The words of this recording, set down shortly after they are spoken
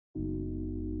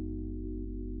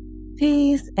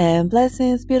Peace and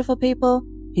blessings, beautiful people.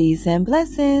 Peace and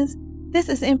blessings. This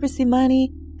is Empress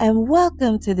Imani, and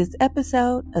welcome to this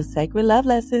episode of Sacred Love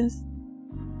Lessons.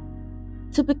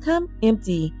 To become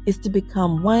empty is to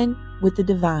become one with the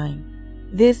divine.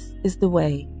 This is the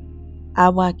way.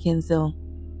 Awa Kenzo.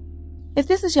 If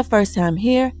this is your first time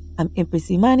here, I'm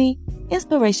Empress Imani,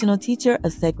 inspirational teacher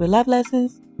of Sacred Love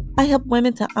Lessons. I help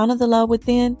women to honor the love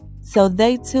within so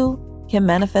they too can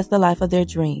manifest the life of their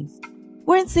dreams.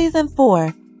 We're in season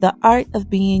 4, The Art of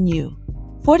Being You,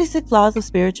 46 Laws of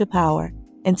Spiritual Power,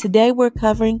 and today we're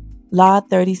covering Law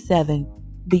 37,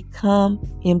 Become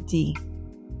Empty.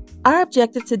 Our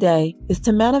objective today is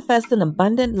to manifest an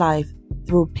abundant life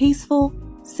through peaceful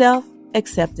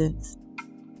self-acceptance.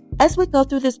 As we go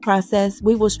through this process,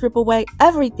 we will strip away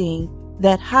everything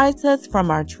that hides us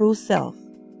from our true self.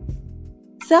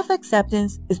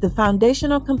 Self-acceptance is the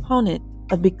foundational component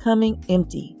of becoming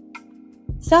empty.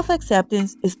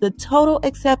 Self-acceptance is the total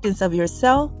acceptance of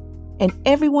yourself and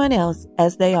everyone else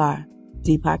as they are.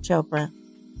 Deepak Chopra.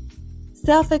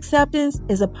 Self-acceptance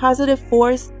is a positive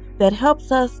force that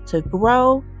helps us to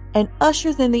grow and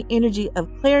ushers in the energy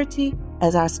of clarity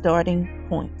as our starting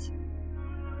point.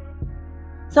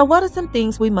 So what are some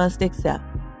things we must accept?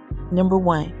 Number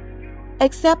 1,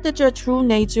 accept that your true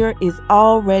nature is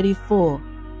already full.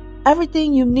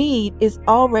 Everything you need is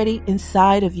already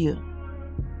inside of you.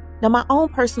 Now, my own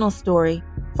personal story,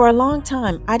 for a long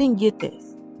time, I didn't get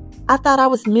this. I thought I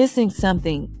was missing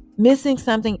something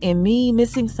in me,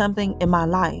 missing something in my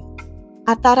life.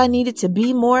 I thought I needed to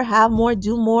be more, have more,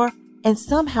 do more, and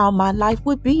somehow my life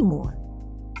would be more.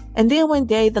 And then one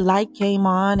day the light came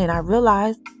on and I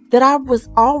realized that I was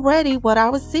already what I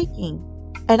was seeking,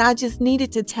 and I just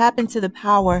needed to tap into the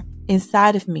power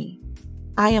inside of me.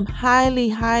 I am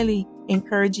highly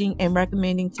encouraging and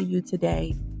recommending to you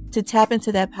today to tap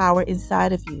into that power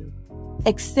inside of you.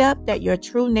 Accept that your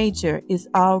true nature is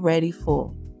already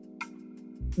full.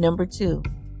 Number 2,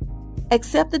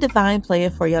 accept the divine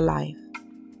plan for your life.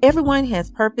 Everyone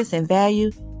has purpose and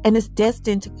value and is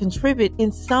destined to contribute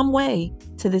in some way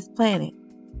to this planet.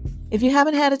 If you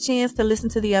haven't had a chance to listen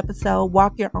to the episode,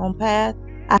 Walk Your Own Path,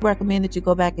 I recommend that you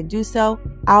go back and do so.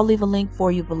 I'll leave a link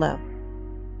for you below.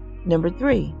 Number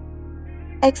 3,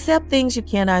 accept things you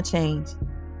cannot change.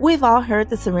 We've all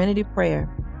heard the serenity prayer.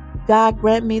 God,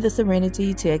 grant me the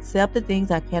serenity to accept the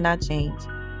things I cannot change,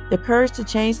 the courage to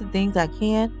change the things I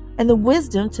can, and the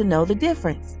wisdom to know the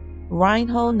difference.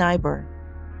 Reinhold Niebuhr.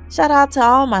 Shout out to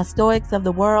all my Stoics of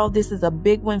the world. This is a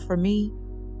big one for me.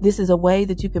 This is a way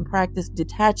that you can practice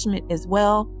detachment as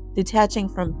well. Detaching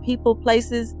from people,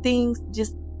 places, things,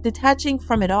 just detaching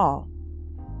from it all.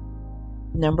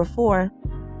 Number 4,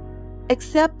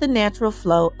 accept the natural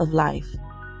flow of life.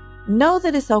 Know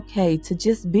that it's okay to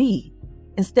just be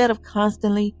instead of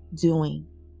constantly doing.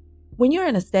 When you're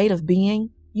in a state of being,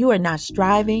 you are not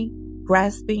striving,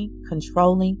 grasping,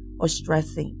 controlling, or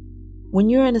stressing.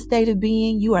 When you're in a state of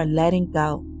being, you are letting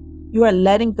go. You are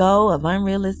letting go of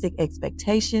unrealistic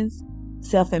expectations,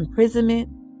 self-imprisonment,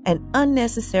 and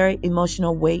unnecessary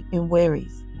emotional weight and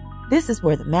worries. This is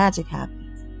where the magic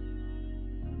happens.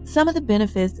 Some of the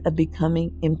benefits of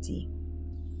becoming empty.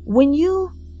 When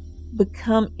you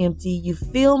become empty, you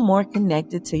feel more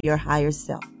connected to your higher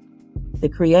self, the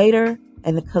creator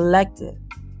and the collective.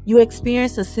 You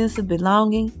experience a sense of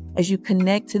belonging as you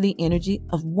connect to the energy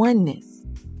of oneness.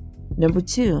 Number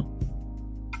 2,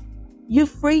 you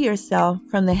free yourself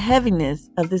from the heaviness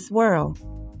of this world.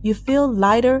 You feel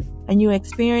lighter and you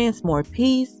experience more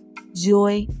peace,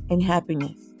 joy, and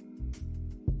happiness.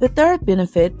 The third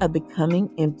benefit of becoming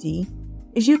empty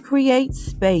is you create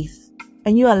space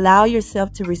and you allow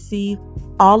yourself to receive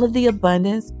all of the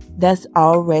abundance that's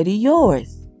already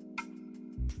yours.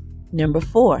 Number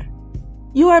 4,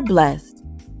 you are blessed,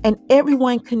 and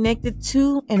everyone connected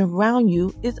to and around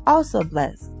you is also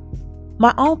blessed.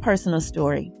 My own personal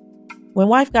story. When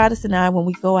Wife Goddess and I, when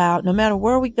we go out, no matter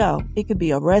where we go, it could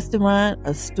be a restaurant,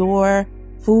 a store,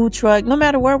 food truck, no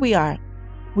matter where we are,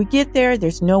 we get there,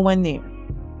 there's no one there.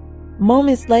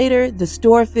 Moments later, the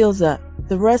store fills up,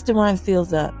 the restaurant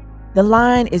fills up. The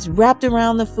line is wrapped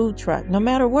around the food truck, no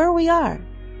matter where we are.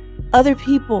 Other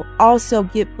people also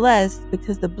get blessed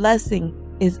because the blessing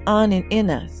is on and in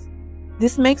us.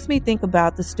 This makes me think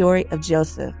about the story of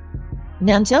Joseph.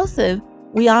 Now, Joseph,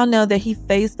 we all know that he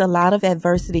faced a lot of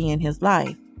adversity in his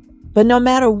life. But no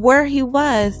matter where he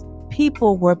was,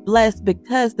 people were blessed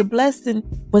because the blessing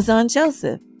was on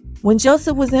Joseph. When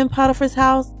Joseph was in Potiphar's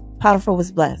house, Potiphar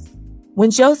was blessed.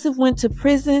 When Joseph went to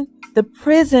prison, the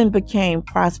prison became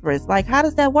prosperous. Like, how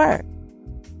does that work?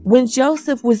 When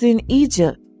Joseph was in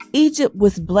Egypt, Egypt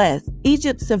was blessed.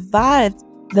 Egypt survived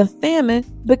the famine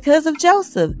because of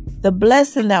Joseph, the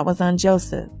blessing that was on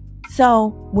Joseph. So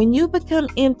when you become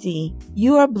empty,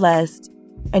 you are blessed,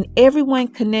 and everyone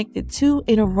connected to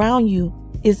and around you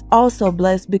is also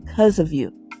blessed because of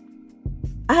you.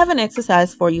 I have an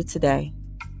exercise for you today.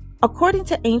 According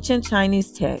to ancient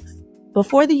Chinese texts,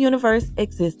 before the universe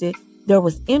existed, there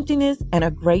was emptiness and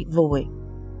a great void.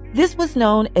 This was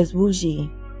known as Wu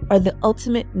Ji, or the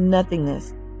ultimate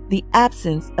nothingness, the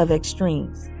absence of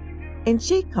extremes. In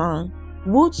Qigong,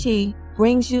 Wu Qi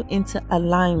brings you into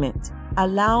alignment,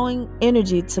 allowing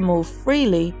energy to move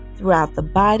freely throughout the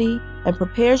body and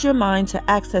prepares your mind to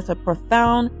access a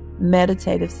profound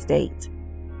meditative state.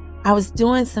 I was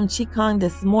doing some Qigong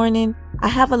this morning. I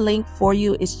have a link for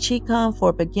you. It's Qigong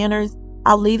for beginners.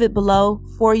 I'll leave it below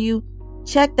for you.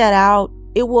 Check that out.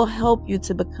 It will help you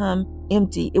to become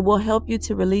empty. It will help you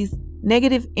to release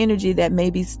negative energy that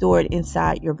may be stored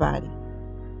inside your body.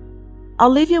 I'll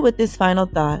leave you with this final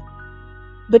thought.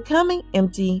 Becoming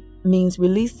empty means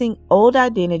releasing old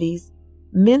identities,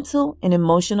 mental and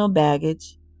emotional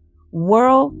baggage,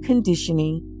 world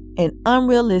conditioning, and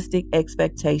unrealistic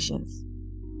expectations.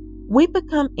 We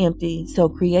become empty so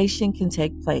creation can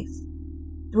take place.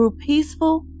 Through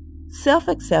peaceful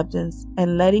self-acceptance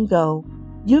and letting go,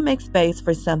 you make space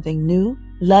for something new,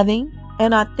 loving,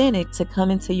 and authentic to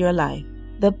come into your life.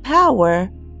 The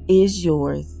power is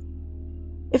yours.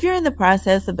 If you're in the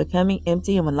process of becoming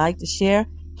empty and would like to share,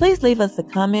 please leave us a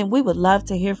comment. We would love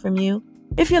to hear from you.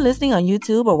 If you're listening on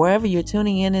YouTube or wherever you're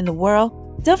tuning in the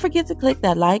world, don't forget to click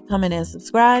that like, comment, and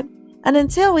subscribe. And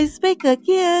until we speak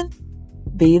again,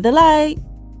 be the light.